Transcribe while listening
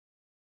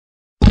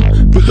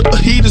But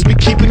her heaters be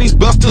keeping these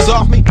busters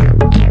off me.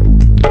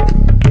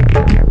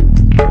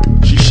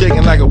 She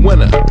shaking like a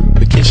winner,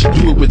 but can she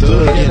do it with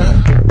the in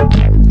her?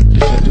 Can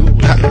she do it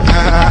with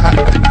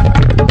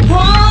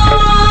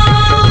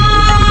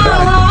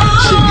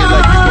shake it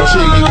like you gon'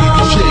 shake it when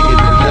you shake it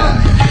tonight.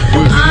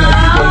 Work it like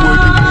you gon'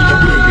 work it when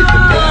you work it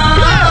tonight.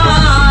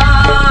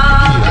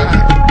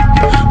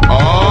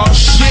 Oh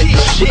shit,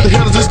 what the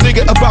hell is this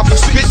nigga about to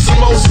spit?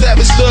 Some old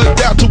savage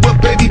thugged out to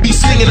what baby be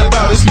singing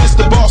about. It's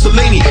Mr.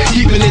 Bossellini,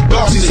 keeping it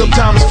bossy.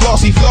 Sometimes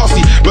flossy,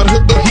 but her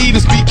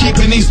heaters be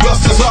keeping these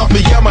busters off me.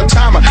 I'm a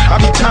timer, I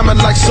be timing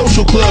like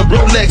Social Club,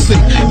 Rolex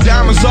and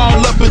diamonds all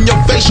up in your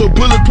facial,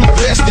 bulletproof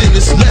vest and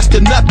it's less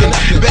than nothing.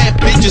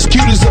 Bad bitches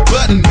cute as a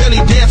button,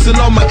 belly dancing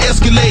on my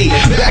Escalade,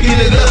 backing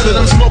it up and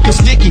I'm smoking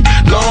sticky,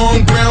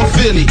 long brown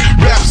Philly.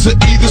 Raps are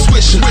either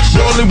switching,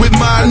 rolling with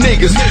my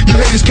niggas. You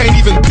haters can't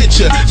even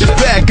picture this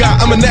bad guy.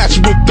 I'm a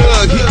natural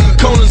thug, hitting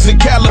corners in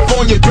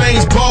California,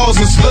 brains, balls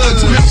and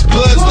slugs, grips,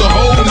 bloods, the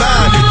whole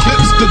nine,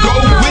 clips to go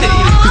with it.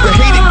 Cause they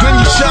hate it when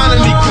you shine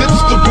and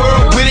eclipse the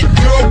world with it.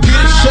 Girl, get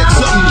it, shake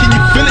something, can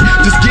you feel it?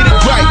 Just get it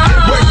right,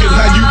 work it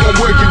how you gon'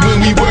 work it when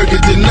we work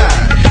it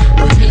tonight.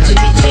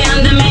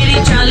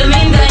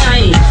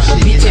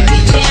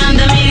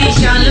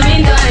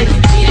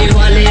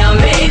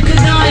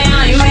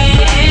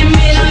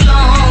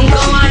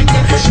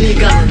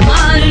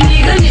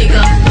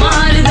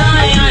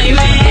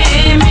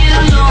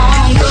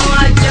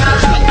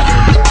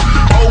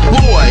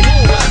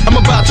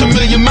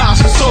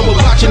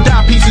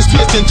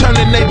 And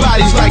turning their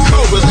bodies like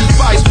cobras,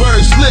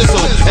 iceberg slizzle.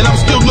 And I'm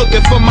still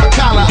looking for my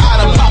collar. I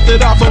done popped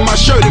it off of my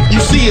shirt. If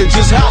you see it,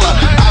 just holler.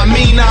 I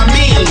mean,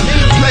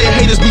 player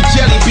haters be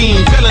jelly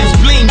bean, villains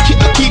bling,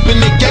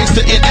 keeping it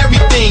gangster and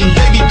everything.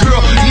 Baby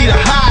girl need a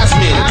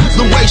Heisman.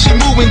 The way she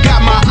moving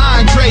got my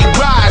Andre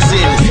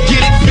rising.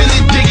 Get it, feel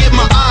it, dig it,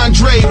 my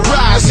Andre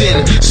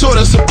rising.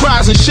 Sorta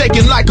surprising,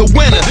 shaking like a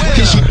winner.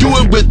 Can she do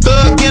it with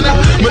thug in her?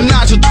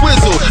 Menage a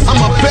twizzle.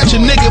 I'ma bet your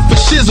nigga for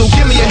shizzle.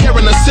 Give me a hair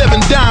and a 7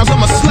 dimes.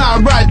 I'ma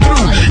slide right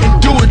through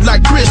and do it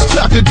like Chris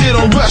Tucker did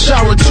on Rush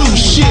Hour 2.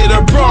 Shit,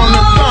 her bra on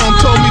the phone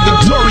told me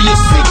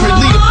Victoria's Secret.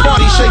 Lead a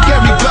party, shake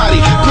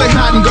everybody, play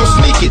hide and go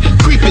sneak it,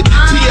 creep it,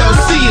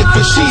 TLC it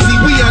for cheesy,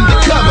 we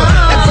undercover.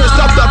 At first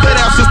I thought that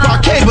ass was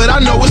parquet, but I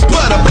know it's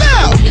butter.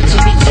 Blow!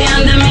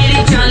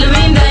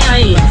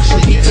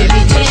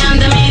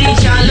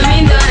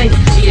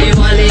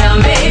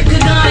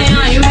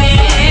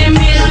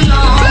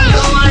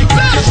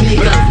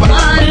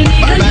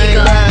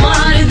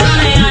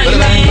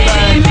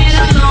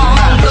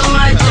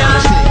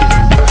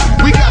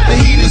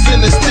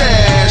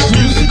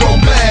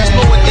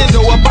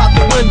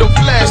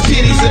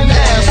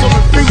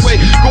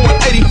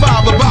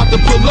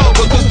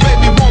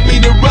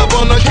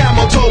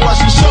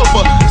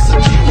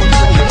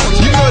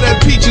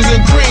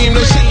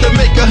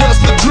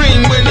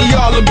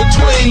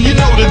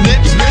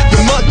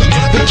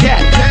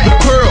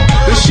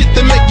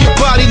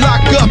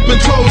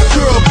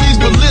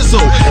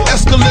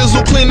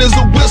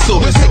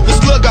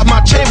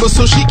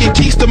 So she